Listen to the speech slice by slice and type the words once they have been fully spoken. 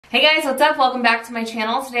Hey guys, what's up? Welcome back to my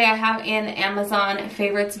channel. Today I have an Amazon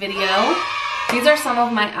favorites video. These are some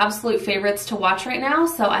of my absolute favorites to watch right now,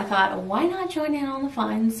 so I thought, why not join in on the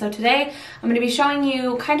fun? So today I'm going to be showing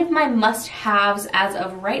you kind of my must-haves as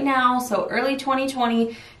of right now, so early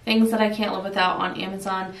 2020, things that I can't live without on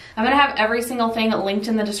Amazon. I'm going to have every single thing linked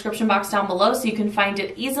in the description box down below so you can find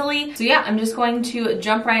it easily. So yeah, I'm just going to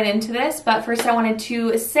jump right into this, but first I wanted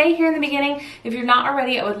to say here in the beginning, if you're not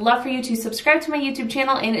already, I would love for you to subscribe to my YouTube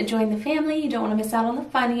channel and join the family. You don't want to miss out on the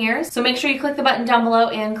fun here. So make sure you click the button down below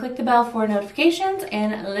and click the bell for notifications,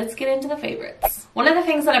 and let's get into the favorites. One of the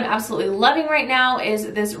things that I'm absolutely loving right now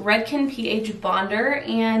is this Redken PH Bonder,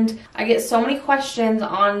 and I get so many questions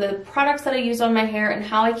on the products that I use on my hair and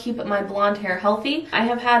how I keep my blonde hair healthy. I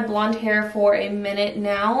have had blonde hair for a minute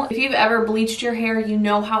now. If you've ever bleached your hair, you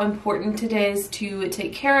know how important it is to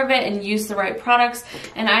take care of it and use the right products,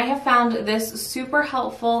 and I have found this super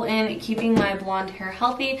helpful in keeping my blonde hair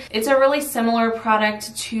healthy. It's a really similar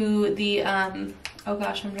product to the oh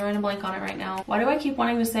gosh, I'm drawing a blank on it right now. Why do I keep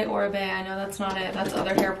wanting to say Oribe? I know that's not it. That's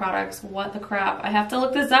other hair products. What the crap? I have to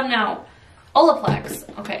look this up now. Olaplex.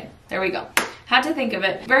 Okay, there we go. Had to think of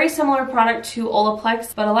it. Very similar product to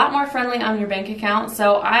Olaplex, but a lot more friendly on your bank account.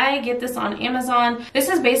 So I get this on Amazon. This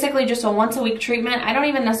is basically just a once a week treatment. I don't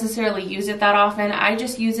even necessarily use it that often. I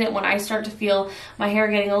just use it when I start to feel my hair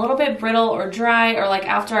getting a little bit brittle or dry, or like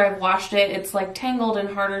after I've washed it, it's like tangled and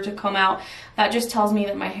harder to comb out. That just tells me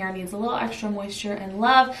that my hair needs a little extra moisture and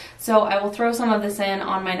love. So I will throw some of this in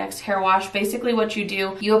on my next hair wash. Basically what you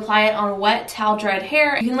do, you apply it on wet towel dried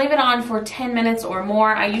hair. You can leave it on for 10 minutes or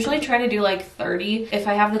more. I usually try to do like 30 if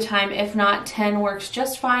I have the time. If not, 10 works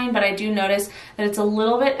just fine, but I do notice that it's a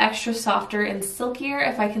little bit extra softer and silkier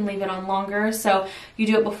if I can leave it on longer. So you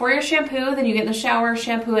do it before your shampoo, then you get in the shower,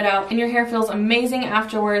 shampoo it out, and your hair feels amazing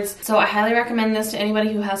afterwards. So I highly recommend this to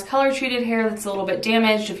anybody who has color treated hair that's a little bit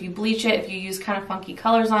damaged. If you bleach it, if you use kind of funky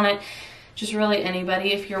colors on it, just really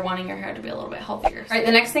anybody if you're wanting your hair to be a little bit healthier. All right,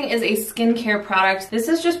 the next thing is a skincare product. This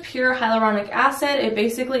is just pure hyaluronic acid. It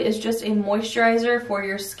basically is just a moisturizer for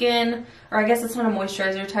your skin, or I guess it's not a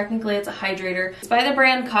moisturizer, technically it's a hydrator. It's by the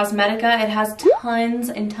brand Cosmetica. It has tons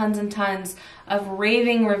and tons and tons of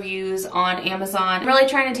raving reviews on Amazon. I'm really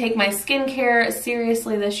trying to take my skincare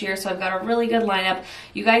seriously this year, so I've got a really good lineup.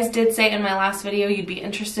 You guys did say in my last video you'd be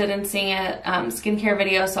interested in seeing a skincare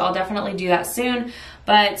video, so I'll definitely do that soon.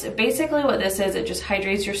 But basically what this is, it just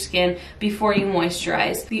hydrates your skin before you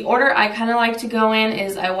moisturize. The order I kind of like to go in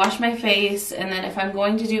is I wash my face, and then if I'm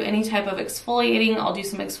going to do any type of exfoliating, I'll do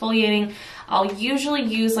some exfoliating. I'll usually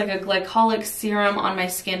use like a glycolic serum on my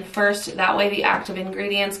skin first. That way the active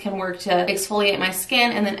ingredients can work to exfoliate my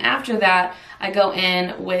skin, and then after that I go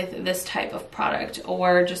in with this type of product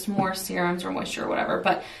or just more serums or moisture or whatever.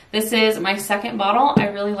 But this is my second bottle. I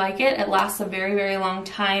really like it. It lasts a very, very long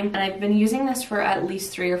time, and I've been using this for at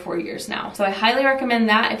least 3 or 4 years now. So I highly recommend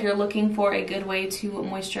that if you're looking for a good way to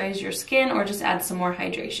moisturize your skin or just add some more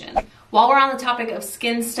hydration. While we're on the topic of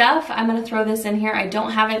skin stuff, I'm going to throw this in here. I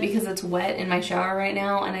don't have it because it's wet in my shower right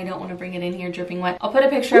now, and I don't want to bring it in here dripping wet. I'll put a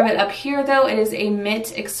picture of it up here though. It is a mitt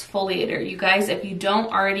exfoliator. You guys, if you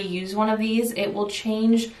don't already use one of these, it will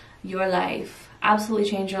change your life. Absolutely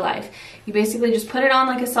change your life. You basically just put it on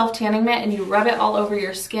like a self-tanning mitt and you rub it all over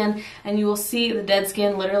your skin, and you will see the dead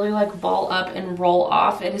skin literally like ball up and roll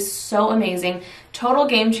off. It is so amazing. Total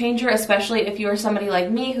game changer, especially if you are somebody like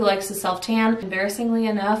me who likes to self-tan. Embarrassingly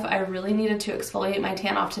enough, I really needed to exfoliate my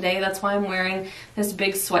tan off today. That's why I'm wearing this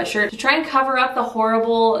big sweatshirt to try and cover up the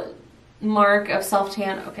horrible mark of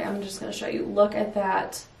self-tan. Okay, I'm just going to show you. Look at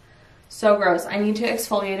that. So gross. I need to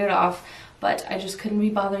exfoliate it off, but I just couldn't be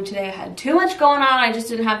bothered today. I had too much going on. I just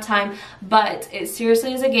didn't have time, but it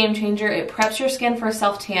seriously is a game changer. It preps your skin for a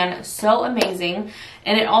self-tan. So amazing.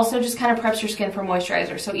 And it also just kind of preps your skin for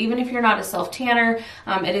moisturizer. So even if you're not a self-tanner,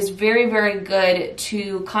 it is very, very good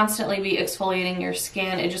to constantly be exfoliating your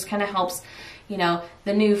skin. It just kind of helps, you know,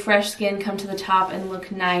 the new fresh skin come to the top and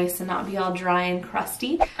look nice and not be all dry and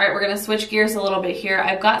crusty. All right, we're gonna switch gears a little bit here.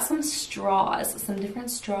 I've got some straws, some different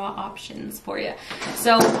straw options for you.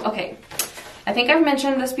 So, okay. I think I've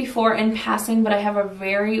mentioned this before in passing, but I have a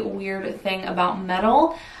very weird thing about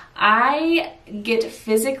metal. I get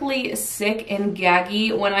physically sick and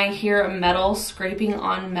gaggy when I hear metal scraping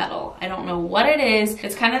on metal. I don't know what it is.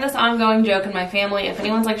 It's kind of this ongoing joke in my family. If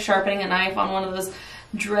anyone's like sharpening a knife on one of those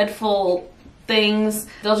dreadful things,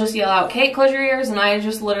 they'll just yell out, "Kate, close your ears," and I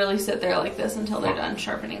just literally sit there like this until they're done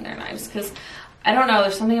sharpening their knives, because I don't know,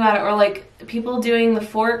 there's something about it. Or like people doing the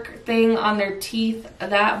fork thing on their teeth,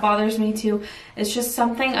 that bothers me too. It's just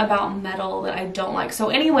something about metal that I don't like. So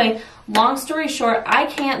anyway, long story short, I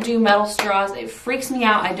can't do metal straws. It freaks me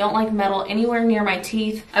out. I don't like metal anywhere near my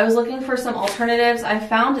teeth. I was looking for some alternatives. I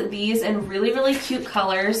found these in really, really cute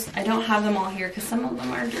colors. I don't have them all here because some of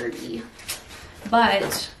them are dirty.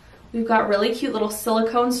 But we've got really cute little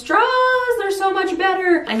silicone straws. They're so much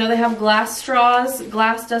better. I know they have glass straws.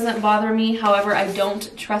 Glass doesn't bother me. However, I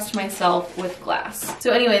don't trust myself with glass.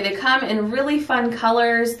 So anyway, they come in really fun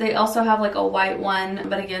colors. They also have like a white one,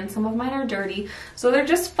 but again, some of mine are dirty. So they're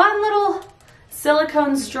just fun little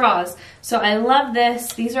silicone straws. So I love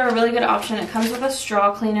this. These are a really good option. It comes with a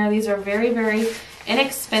straw cleaner. These are very, very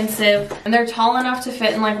inexpensive, and they're tall enough to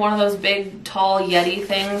fit in like one of those big tall Yeti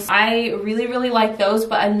things. I really, really like those.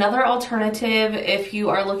 But another alternative, if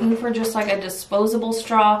you are looking for just like a disposable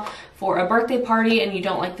straw for a birthday party and you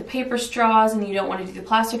don't like the paper straws and you don't want to do the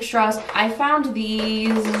plastic straws, I found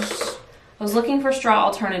these. I was looking for straw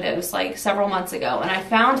alternatives like several months ago, and I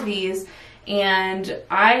found these, and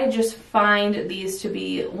I just find these to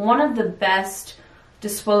be one of the best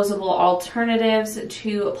disposable alternatives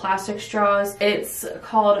to plastic straws. It's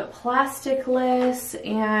called Plasticless,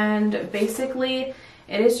 and basically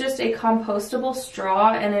it is just a compostable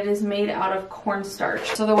straw, and it is made out of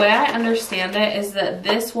cornstarch. So the way I understand it is that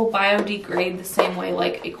this will biodegrade the same way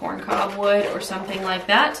like a corn cob would or something like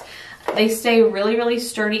that. They stay really, really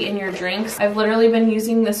sturdy in your drinks. I've literally been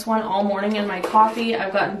using this one all morning in my coffee.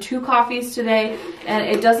 I've gotten 2 coffees today, and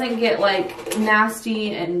it doesn't get like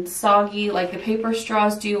nasty and soggy like the paper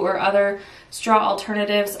straws do or other straw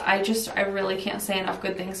alternatives. I really can't say enough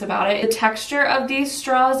good things about it. The texture of these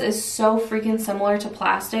straws is so freaking similar to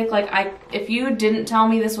plastic. Like if you didn't tell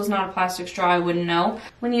me this was not a plastic straw, I wouldn't know.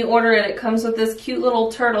 When you order it, it comes with this cute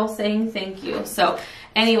little turtle saying thank you. So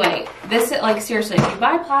anyway, this, like seriously, if you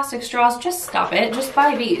buy plastic straws, just stop it. Just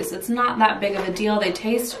buy these. It's not that big of a deal. They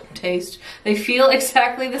they feel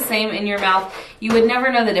exactly the same in your mouth. You would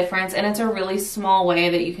never know the difference, and it's a really small way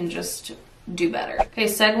that you can just do better. Okay,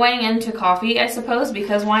 segueing into coffee, I suppose,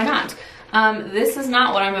 because why not? This is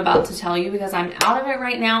not what I'm about to tell you because I'm out of it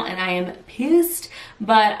right now and I am pissed,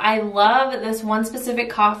 but I love this one specific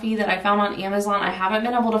coffee that I found on Amazon. I haven't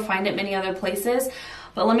been able to find it many other places,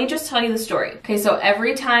 but let me just tell you the story. Okay, so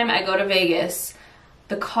every time I go to Vegas,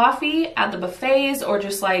 the coffee at the buffets or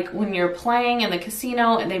just like when you're playing in the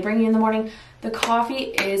casino and they bring you in the morning, the coffee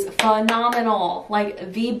is phenomenal.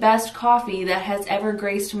 Like the best coffee that has ever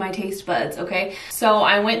graced my taste buds, okay? So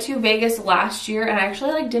I went to Vegas last year and I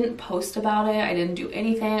actually like didn't post about it. I didn't do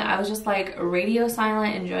anything. I was just like radio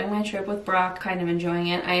silent, enjoying my trip with Brock, kind of enjoying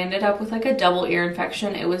it. I ended up with like a double ear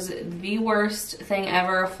infection. It was the worst thing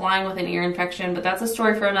ever, flying with an ear infection, but that's a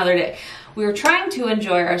story for another day. We were trying to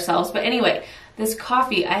enjoy ourselves, but anyway, this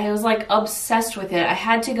coffee, I was like obsessed with it. I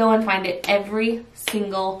had to go and find it every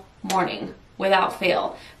single morning without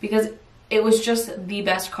fail because it was just the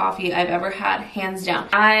best coffee I've ever had, hands down.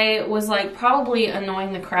 I was like probably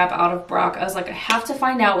annoying the crap out of Brock. I was like, I have to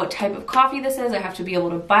find out what type of coffee this is. I have to be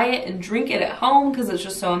able to buy it and drink it at home because it's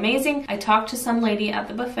just so amazing. I talked to some lady at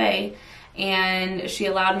the buffet and she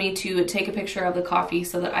allowed me to take a picture of the coffee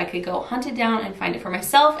so that I could go hunt it down and find it for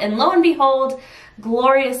myself. And lo and behold,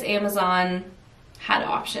 glorious Amazon had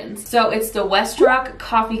options. So it's the Westrock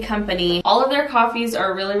Coffee Company. All of their coffees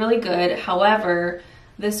are really, really good. However,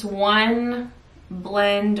 this one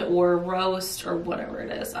blend or roast or whatever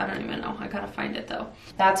it is, I don't even know. I gotta find it though.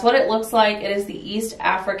 That's what it looks like. It is the East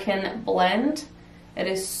African blend. It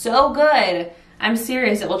is so good. I'm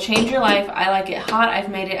serious, it will change your life. I like it hot. I've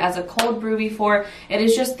made it as a cold brew before. It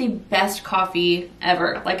is just the best coffee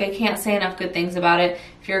ever. Like, I can't say enough good things about it.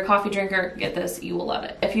 If you're a coffee drinker, get this, you will love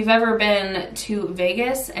it. If you've ever been to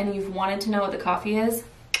Vegas and you've wanted to know what the coffee is,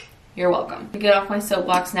 you're welcome. Get off my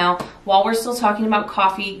soapbox now. While we're still talking about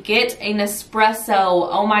coffee, get a Nespresso.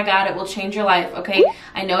 Oh my God, it will change your life, okay?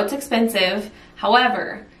 I know it's expensive.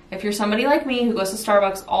 However, if you're somebody like me who goes to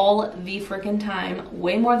Starbucks all the freaking time,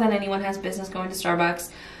 way more than anyone has business going to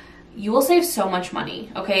Starbucks, you will save so much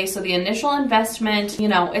money, okay? So the initial investment, you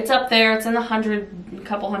know, it's up there. It's in the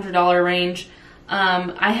couple $100 range.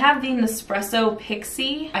 I have the Nespresso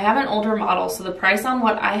Pixi. I have an older model, so the price on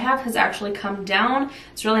what I have has actually come down.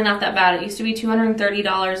 It's really not that bad. It used to be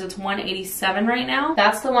 $230. It's $187 right now.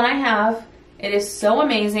 That's the one I have. It is so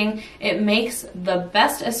amazing. It makes the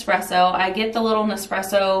best espresso. I get the little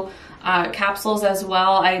Nespresso capsules as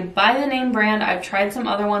well. I buy the name brand. I've tried some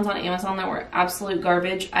other ones on Amazon that were absolute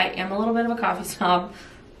garbage. I am a little bit of a coffee snob,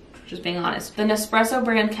 just being honest. The Nespresso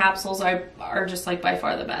brand capsules are just like by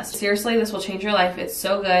far the best. Seriously, this will change your life. It's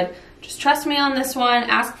so good. Just trust me on this one.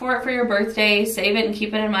 Ask for it for your birthday. Save it and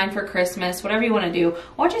keep it in mind for Christmas. Whatever you want to do.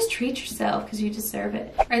 Or just treat yourself because you deserve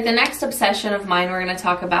it. All right, the next obsession of mine we're going to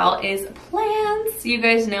talk about is plants. You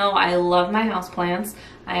guys know I love my houseplants.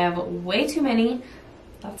 I have way too many.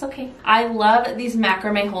 That's okay. I love these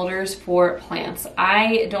macrame holders for plants.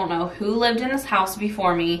 I don't know who lived in this house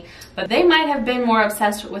before me, but they might have been more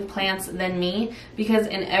obsessed with plants than me, because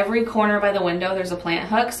in every corner by the window there's a plant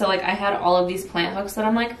hook. So like I had all of these plant hooks that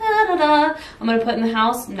I'm like, I'm gonna put in the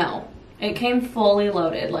house. No. It came fully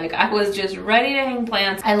loaded. Like I was just ready to hang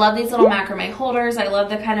plants. I love these little macrame holders. I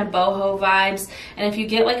love the kind of boho vibes. And if you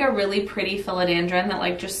get like a really pretty philodendron that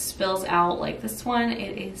like just spills out like this one,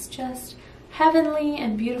 it is just heavenly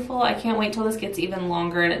and beautiful. I can't wait till this gets even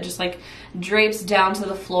longer and it just like drapes down to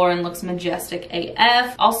the floor and looks majestic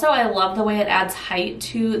AF. Also, I love the way it adds height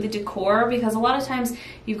to the decor, because a lot of times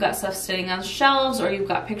you've got stuff sitting on shelves or you've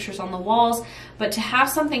got pictures on the walls, but to have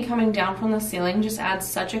something coming down from the ceiling just adds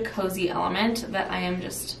such a cozy element that I am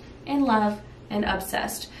just in love and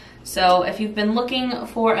obsessed. So if you've been looking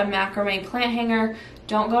for a macrame plant hanger,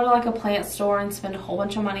 don't go to like a plant store and spend a whole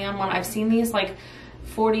bunch of money on one. I've seen these like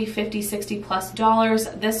 $40, $50, $60 plus dollars.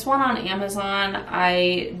 This one on Amazon,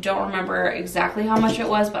 I don't remember exactly how much it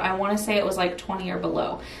was, but I want to say it was like 20 or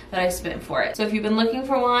below that I spent for it. So if you've been looking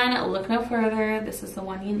for one, look no further. This is the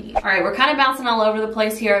one you need. All right, we're kind of bouncing all over the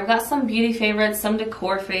place here. I've got some beauty favorites, some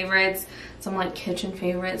decor favorites, some like kitchen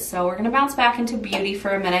favorites. So we're gonna bounce back into beauty for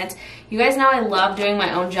a minute. You guys know I love doing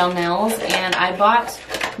my own gel nails, and I bought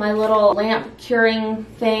my little lamp curing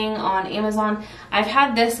thing on Amazon. I've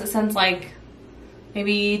had this since like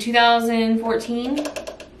maybe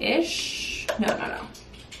 2014-ish. No.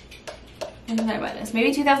 When did I buy this?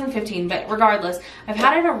 Maybe 2015, but regardless, I've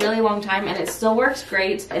had it a really long time and it still works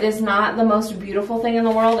great. It is not the most beautiful thing in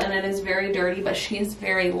the world and it is very dirty, but she is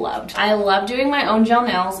very loved. I love doing my own gel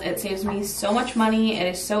nails. It saves me so much money. It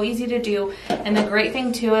is so easy to do. And the great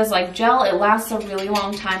thing too is like gel, it lasts a really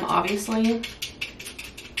long time, obviously.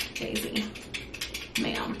 Daisy,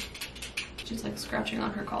 ma'am. She's like scratching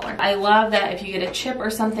on her collar. I love that if you get a chip or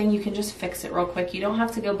something, you can just fix it real quick. You don't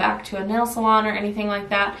have to go back to a nail salon or anything like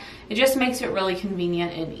that. It just makes it really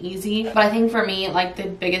convenient and easy. But I think for me, like the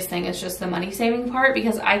biggest thing is just the money saving part,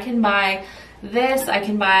 because I can buy this, I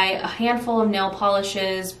can buy a handful of nail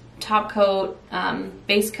polishes, top coat,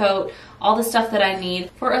 base coat, all the stuff that I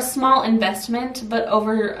need for a small investment, but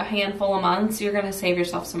over a handful of months, you're gonna save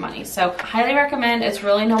yourself some money. So highly recommend. It's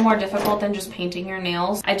really no more difficult than just painting your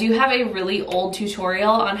nails. I do have a really old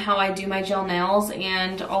tutorial on how I do my gel nails,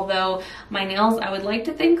 and although my nails, I would like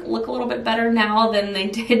to think, look a little bit better now than they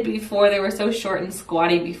did before. They were so short and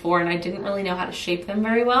squatty before, and I didn't really know how to shape them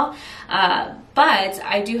very well. But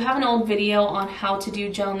I do have an old video on how to do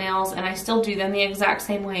gel nails, and I still do them the exact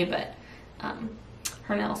same way, but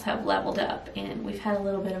her nails have leveled up and we've had a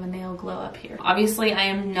little bit of a nail glow up here. Obviously, I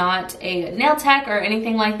am not a nail tech or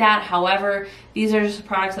anything like that. However, these are just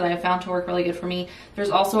products that I have found to work really good for me. There's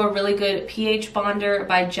also a really good pH bonder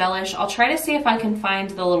by Gelish. I'll try to see if I can find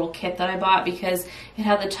the little kit that I bought, because it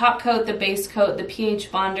had the top coat, the base coat, the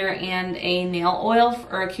pH bonder, and a nail oil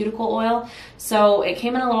or a cuticle oil. So it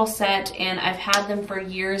came in a little set, and I've had them for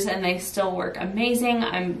years and they still work amazing.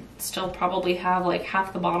 I'm still probably have like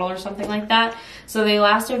half the bottle or something like that. So they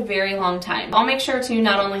last a very long time. I'll make sure to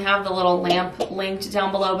not only have the little lamp linked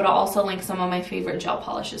down below, but I'll also link some of my favorite gel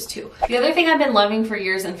polishes too. The other thing I've been loving for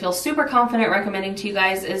years and feel super confident recommending to you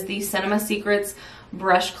guys is the Cinema Secrets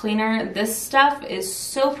brush cleaner. This stuff is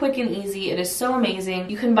so quick and easy. It is so amazing.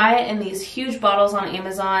 You can buy it in these huge bottles on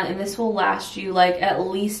Amazon, and this will last you like at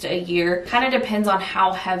least a year. Kind of depends on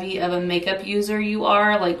how heavy of a makeup user you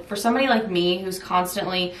are. Like for somebody like me who's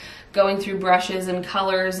constantly going through brushes and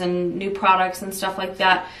colors and new products and stuff like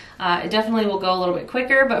that, it definitely will go a little bit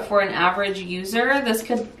quicker, but for an average user, this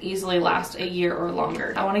could easily last a year or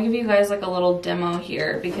longer. I want to give you guys like a little demo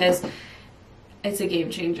here because it's a game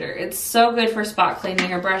changer. It's so good for spot cleaning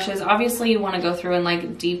your brushes. Obviously, you want to go through and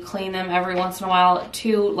like deep clean them every once in a while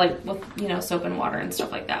too, like with, you know, soap and water and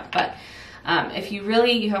stuff like that. But if you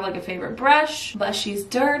have like a favorite brush, but she's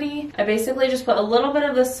dirty, I basically just put a little bit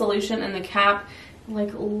of this solution in the cap,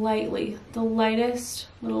 like lightly, the lightest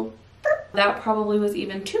little, that probably was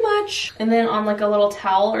even too much. And then on like a little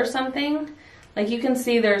towel or something, like you can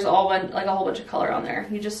see there's like a whole bunch of color on there.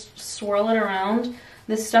 You just swirl it around.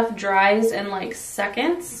 This stuff dries in like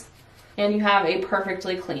seconds and you have a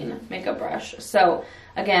perfectly clean makeup brush. So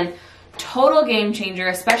again, total game changer,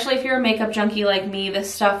 especially if you're a makeup junkie like me.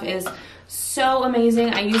 This stuff is so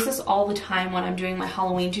amazing. I use this all the time when I'm doing my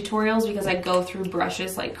Halloween tutorials because I go through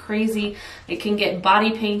brushes like crazy. It can get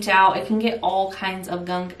body paint out. It can get all kinds of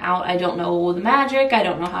gunk out. I don't know the magic. I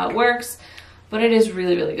don't know how it works, but it is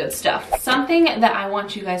really, really good stuff. Something that I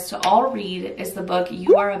want you guys to all read is the book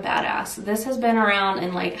You Are a Badass. This has been around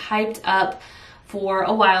and like hyped up for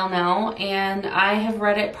a while now, and I have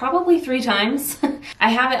read it probably 3 times. I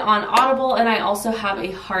have it on Audible, and I also have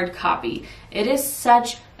a hard copy. It is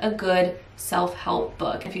such a good self-help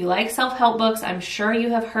book. If you like self-help books, I'm sure you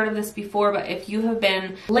have heard of this before, but if you have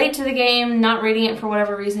been late to the game, not reading it for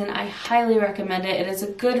whatever reason, I highly recommend it. It is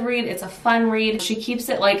a good read. It's a fun read. She keeps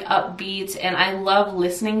it like upbeat, and I love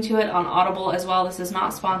listening to it on Audible as well. This is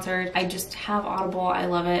not sponsored. I just have Audible. I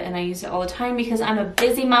love it, and I use it all the time because I'm a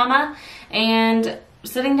busy mama, and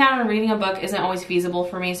sitting down and reading a book isn't always feasible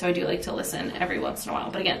for me, so I do like to listen every once in a while.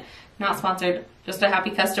 But again, not sponsored, just a happy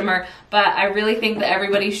customer. But I really think that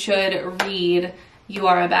everybody should read You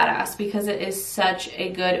Are a Badass because it is such a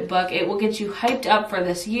good book. It will get you hyped up for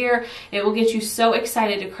this year. It will get you so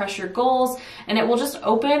excited to crush your goals, and it will just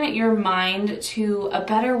open your mind to a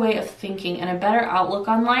better way of thinking and a better outlook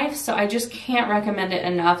on life. So I just can't recommend it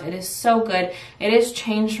enough. It is so good. It has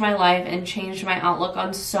changed my life and changed my outlook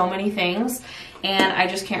on so many things, and I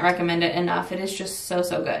just can't recommend it enough. It is just so,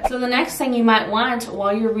 so good. So the next thing you might want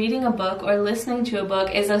while you're reading a book or listening to a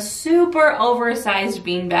book is a super oversized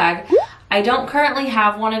beanbag. I don't currently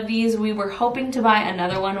have one of these. We were hoping to buy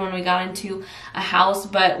another one when we got into a house,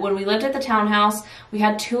 but when we lived at the townhouse, we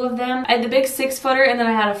had 2 of them. I had the big 6-footer, and then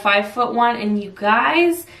I had a 5-foot one, and you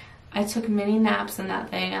guys, I took many naps in that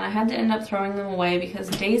thing, and I had to end up throwing them away because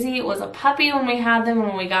Daisy was a puppy when we had them, and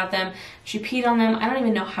when we got them, she peed on them. I don't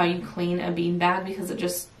even know how you clean a beanbag because it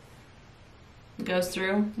just goes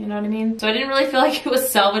through, you know what I mean? So I didn't really feel like it was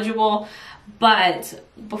salvageable, but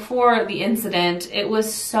before the incident, it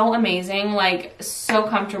was so amazing, like so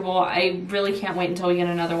comfortable. I really can't wait until we get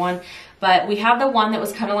another one. But we have the one that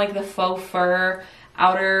was kind of like the faux fur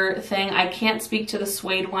outer thing. I can't speak to the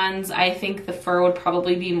suede ones. I think the fur would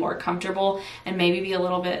probably be more comfortable and maybe be a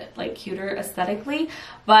little bit like cuter aesthetically.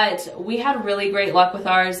 But we had really great luck with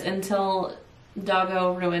ours until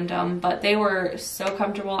Doggo ruined them, but they were so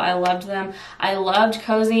comfortable. I loved them. I loved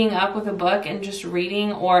cozying up with a book and just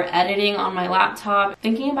reading or editing on my laptop.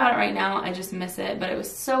 Thinking about it right now, I just miss it, but it was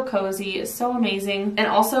so cozy, so amazing, and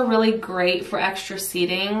also really great for extra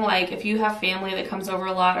seating. Like if you have family that comes over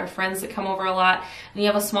a lot or friends that come over a lot and you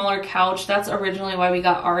have a smaller couch, that's originally why we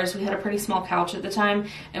got ours. We had a pretty small couch at the time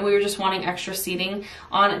and we were just wanting extra seating.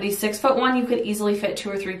 On the 6-foot one, you could easily fit 2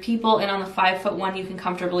 or 3 people, and on the 5-foot one, you can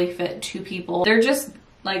comfortably fit 2 people. They're just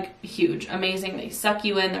like huge, amazing. They suck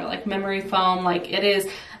you in. They're like memory foam. Like it is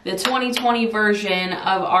the 2020 version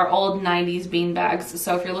of our old 90s bean bags.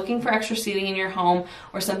 So if you're looking for extra seating in your home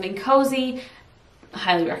or something cozy,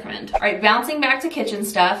 highly recommend. All right, bouncing back to kitchen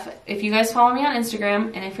stuff. If you guys follow me on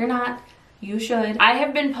Instagram, and if you're not, you should. I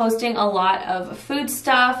have been posting a lot of food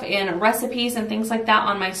stuff and recipes and things like that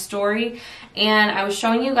on my story, and I was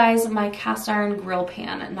showing you guys my cast iron grill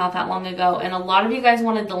pan not that long ago, and a lot of you guys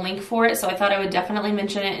wanted the link for it, so I thought I would definitely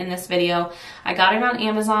mention it in this video. I got it on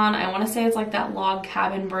Amazon. I want to say it's like that Log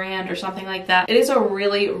Cabin brand or something like that. It is a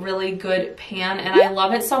really, really good pan, and I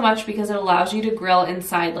love it so much because it allows you to grill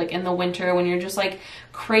inside, like in the winter when you're just like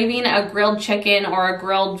craving a grilled chicken or a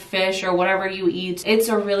grilled fish or whatever you eat. It's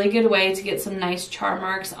a really good way to get some nice char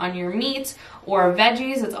marks on your meat or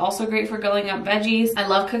veggies. It's also great for grilling up veggies. I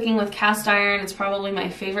love cooking with cast iron. It's probably my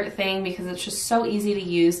favorite thing because it's just so easy to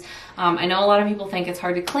use. I know a lot of people think it's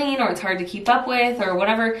hard to clean or it's hard to keep up with or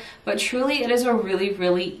whatever, but truly it is a really,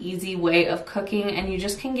 really easy way of cooking, and you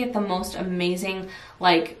just can get the most amazing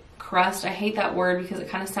like crust. I hate that word because it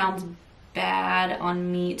kind of sounds bad on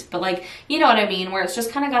meat, but like, you know what I mean, where it's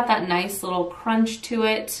just kind of got that nice little crunch to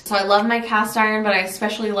it. So I love my cast iron, but I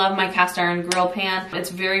especially love my cast iron grill pan. It's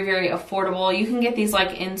very, very affordable. You can get these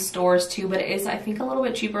like in stores too, but it is, I think, a little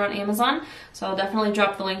bit cheaper on Amazon. So I'll definitely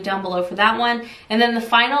drop the link down below for that one. And then the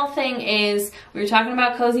final thing is, we were talking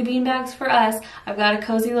about cozy bean bags for us. I've got a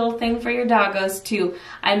cozy little thing for your doggos too.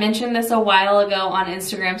 I mentioned this a while ago on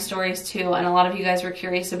Instagram stories too, and a lot of you guys were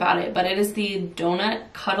curious about it, but it is the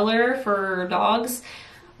donut cuddler for dogs.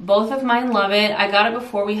 Both of mine love it. I got it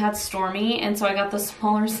before we had Stormy, and so I got the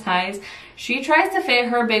smaller size. She tries to fit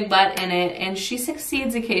her big butt in it, and she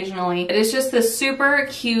succeeds occasionally. It is just this super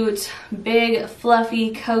cute, big,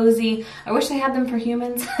 fluffy, cozy, I wish they had them for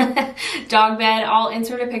humans, dog bed. I'll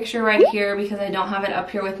insert a picture right here because I don't have it up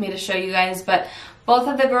here with me to show you guys, but Both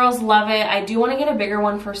of the girls love it. I do want to get a bigger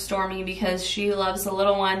one for Stormy because she loves the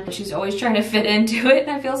little one. She's always trying to fit into it,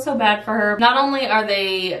 and I feel so bad for her. Not only are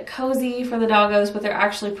they cozy for the doggos, but they're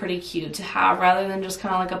actually pretty cute to have rather than just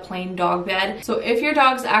kind of like a plain dog bed. So if your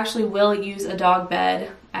dogs actually will use a dog bed,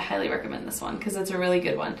 I highly recommend this one because it's a really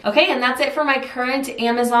good one. Okay, and that's it for my current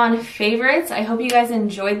Amazon favorites. I hope you guys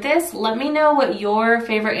enjoyed this. Let me know what your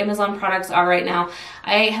favorite Amazon products are right now.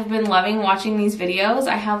 I have been loving watching these videos.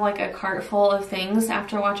 I have like a cart full of things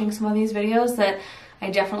after watching some of these videos that I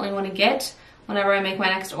definitely want to get whenever I make my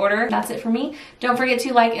next order. That's it for me. Don't forget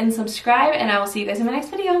to like and subscribe, and I will see you guys in my next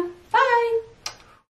video. Bye!